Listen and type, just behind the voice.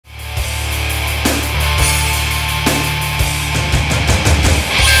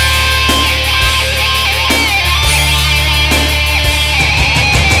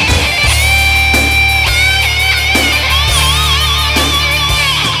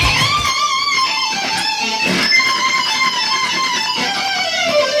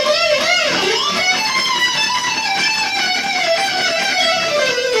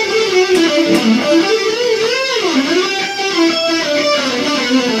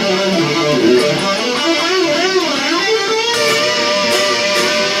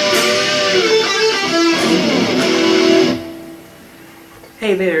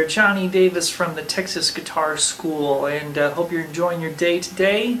Hey there, Johnny Davis from the Texas Guitar School, and hope you're enjoying your day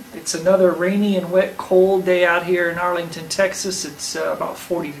today. It's another rainy and wet, cold day out here in Arlington, Texas. It's about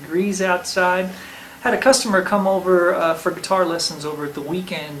 40 degrees outside. Had a customer come over for guitar lessons over at the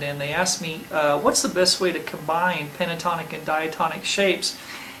weekend, and they asked me what's the best way to combine pentatonic and diatonic shapes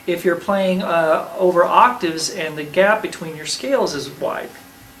if you're playing over octaves and the gap between your scales is wide.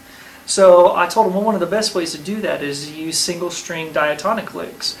 So I told him, well, one of the best ways to do that is to use single string diatonic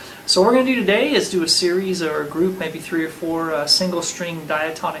licks. So what we're going to do today is do a series or a group, maybe 3 or 4 single string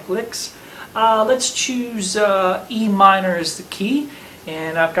diatonic licks. Let's choose E minor as the key,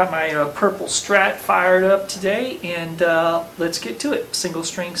 and I've got my purple Strat fired up today, and let's get to it. Single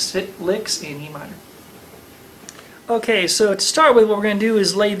string licks in E minor. Okay, so to start with, what we're going to do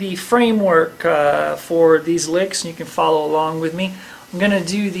is lay the framework for these licks, and you can follow along with me. I'm going to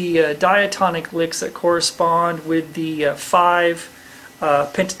do the diatonic licks that correspond with the 5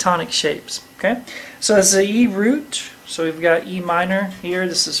 pentatonic shapes. Okay, so it's the E root. So we've got E minor here.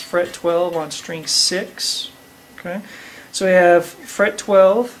 This is fret 12 on string 6. Okay, so we have fret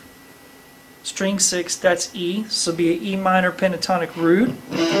 12, string 6. That's E. So it'll be an E minor pentatonic root,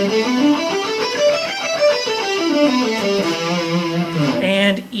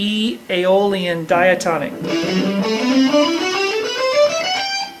 and E Aeolian diatonic.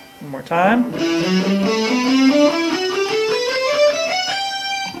 More time.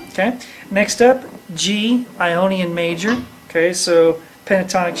 Okay, next up, G Ionian major. Okay, so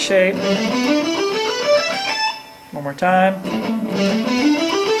pentatonic shape. One more time.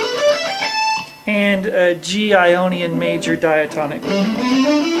 And G Ionian major diatonic.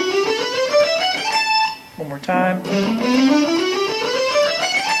 One more time.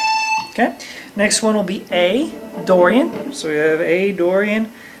 Okay, next one will be A Dorian. So we have A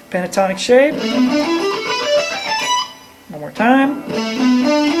Dorian pentatonic shape. One more time.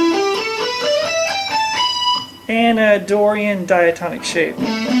 And a Dorian diatonic shape.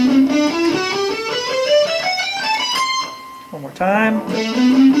 One more time.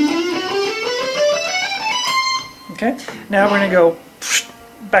 Okay, now we're going to go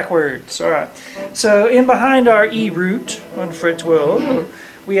backwards. Alright, so in behind our E root on fret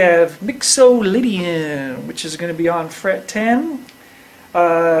 12, we have Mixolydian, which is going to be on fret 10.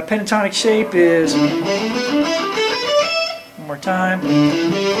 Pentatonic shape is, one more time,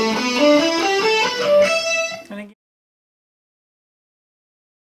 and again.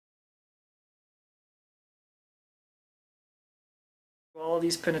 All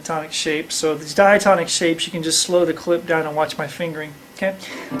these pentatonic shapes. So these diatonic shapes, you can just slow the clip down and watch my fingering. Okay,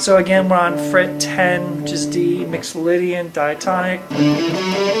 so again we're on fret 10, which is D, Mixolydian, diatonic.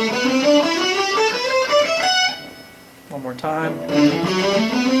 One more time.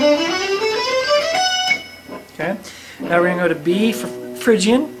 Okay. Now we're going to go to B for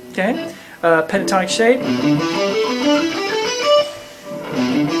Phrygian. Okay. Pentatonic shape.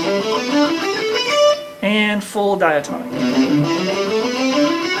 And full diatonic.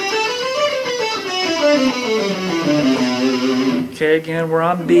 Okay, again we're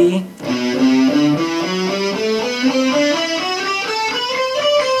on B.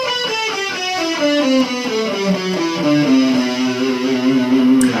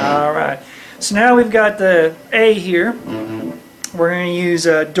 Alright, so now we've got the A here. We're going to use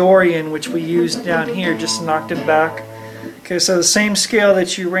Dorian, which we used down here, just knocked it back. Okay, so the same scale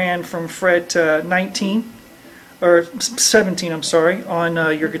that you ran from fret 19, or 17, I'm sorry, on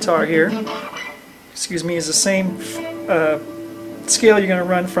your guitar here, excuse me, is the same scale you're going to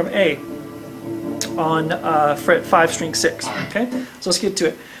run from A on fret 5 string 6. Okay, so let's get to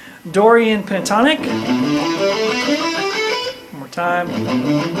it. Dorian pentatonic. One more time.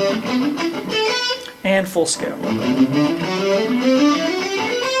 And full scale.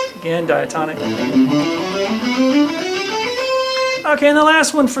 Again, diatonic. Okay, and the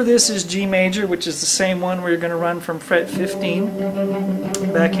last one for this is G major, which is the same one we're going to run from fret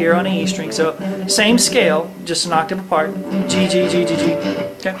 15 back here on an E string. So same scale, just an octave apart. G, G, G, G, G.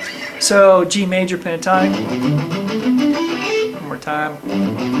 Okay, so G major pentatonic. One more time.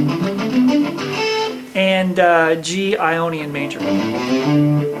 And G Ionian major.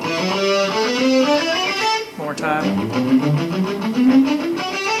 One more time.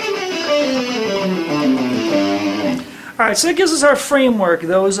 Alright, so that gives us our framework.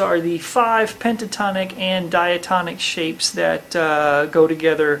 Those are the 5 pentatonic and diatonic shapes that go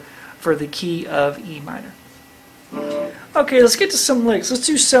together for the key of E minor. Okay, let's get to some licks. Let's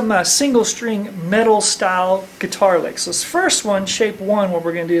do some single string metal style guitar licks. So this first one, shape 1, what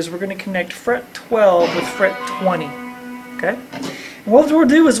we're going to do is we're going to connect fret 12 with fret 20. Okay? And what we'll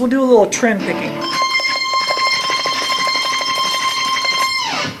do is we'll do a little trend picking.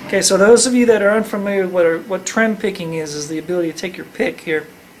 Okay, so those of you that are unfamiliar with what trem picking is the ability to take your pick here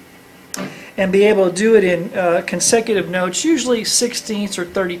and be able to do it in consecutive notes, usually 16ths or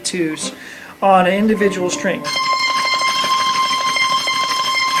 32s on an individual string.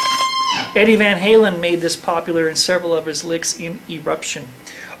 Eddie Van Halen made this popular in several of his licks in Eruption.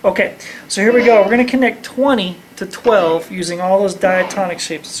 Okay, so here we go. We're going to connect 20 to 12 using all those diatonic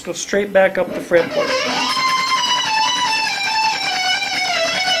shapes. Let's go straight back up the fretboard.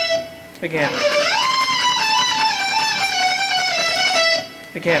 Again.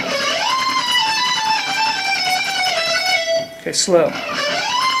 Again. Okay, slow.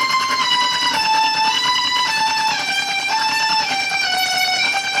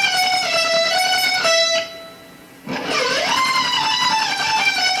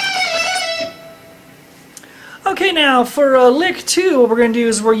 Okay, now for lick 2, what we're going to do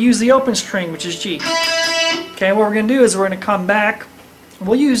is we'll use the open string, which is G. Okay, what we're going to do is we're going to come back.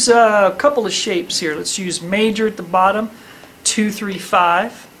 We'll use a couple of shapes here. Let's use major at the bottom, 2, 3,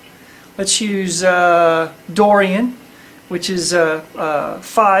 5. Let's use Dorian, which is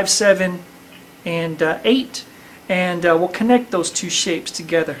 5, 7, and 8. And we'll connect those two shapes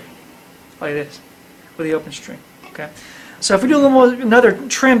together like this with the open string. Okay. So if we do a little more, another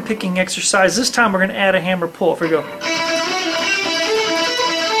trem picking exercise, this time we're going to add a hammer pull. If we go.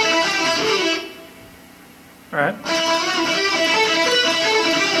 All right.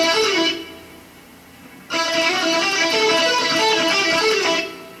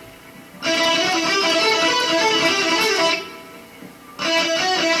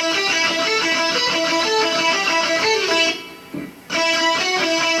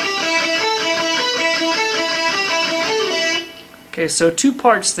 Okay, so two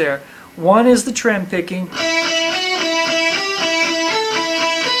parts there. One is the trem picking.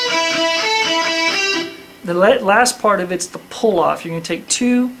 The last part of it's the pull off. You're going to take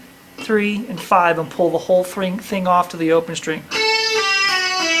 2, 3, and 5 and pull the whole thing off to the open string.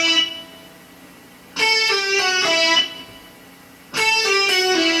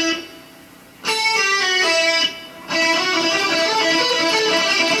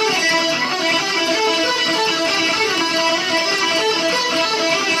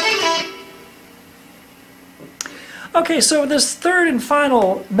 Okay, so this third and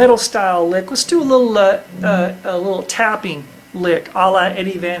final metal style lick, let's do a little tapping lick, a la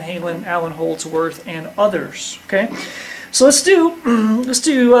Eddie Van Halen, Alan Holdsworth, and others. Okay, so let's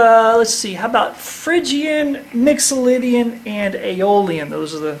see, how about Phrygian, Mixolydian, and Aeolian?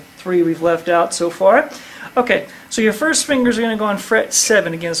 Those are the three we've left out so far. Okay, so your first fingers are going to go on fret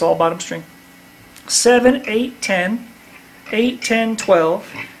 7. Again, it's all bottom string. 7, 8, 10, 8, 10,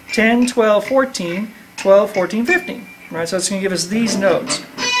 12, 10, 12, 14, 12, 14, 15. Right, so it's going to give us these notes.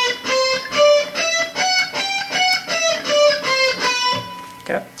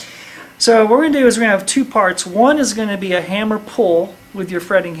 Okay. So what we're going to do is we're going to have two parts. One is going to be a hammer pull with your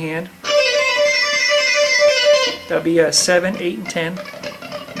fretting hand. That'll be a 7, 8, and 10.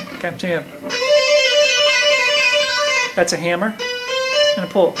 Okay, so yeah. That's a hammer and a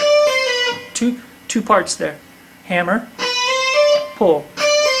pull. Two parts there. Hammer, pull.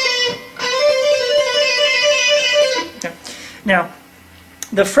 Now,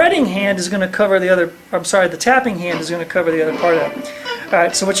 the fretting hand is going to cover the other, the tapping hand is going to cover the other part of it.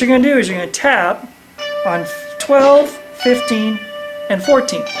 Alright, so what you're going to do is you're going to tap on 12, 15, and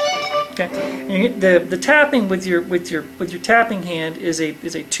 14. Okay, and the tapping with your tapping hand is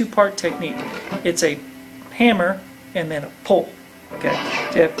a two-part technique. It's a hammer and then a pull. Okay,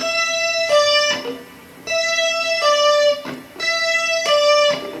 so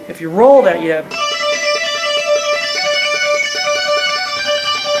if you roll that, you have.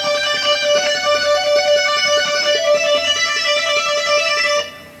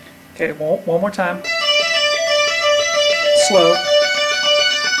 Okay, one more time. Slow.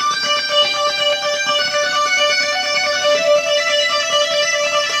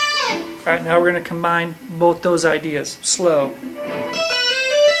 Alright, now we're going to combine both those ideas. Slow.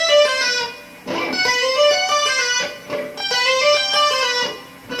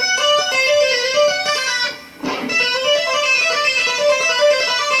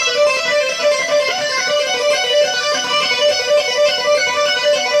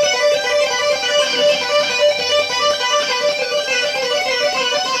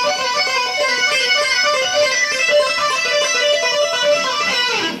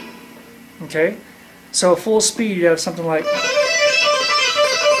 Okay, so full speed you have something like.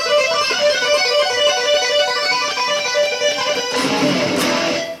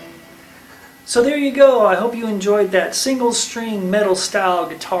 So there you go. I hope you enjoyed that single string metal style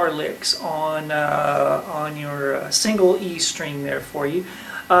guitar licks on your single E string there for you.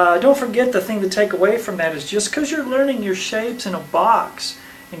 Don't forget, the thing to take away from that is just because you're learning your shapes in a box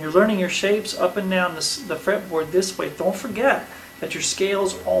and you're learning your shapes up and down the fretboard this way, don't forget that your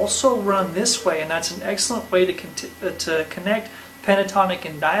scales also run this way, and that's an excellent way to connect pentatonic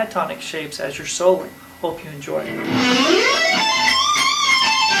and diatonic shapes as you're soloing. Hope you enjoy it.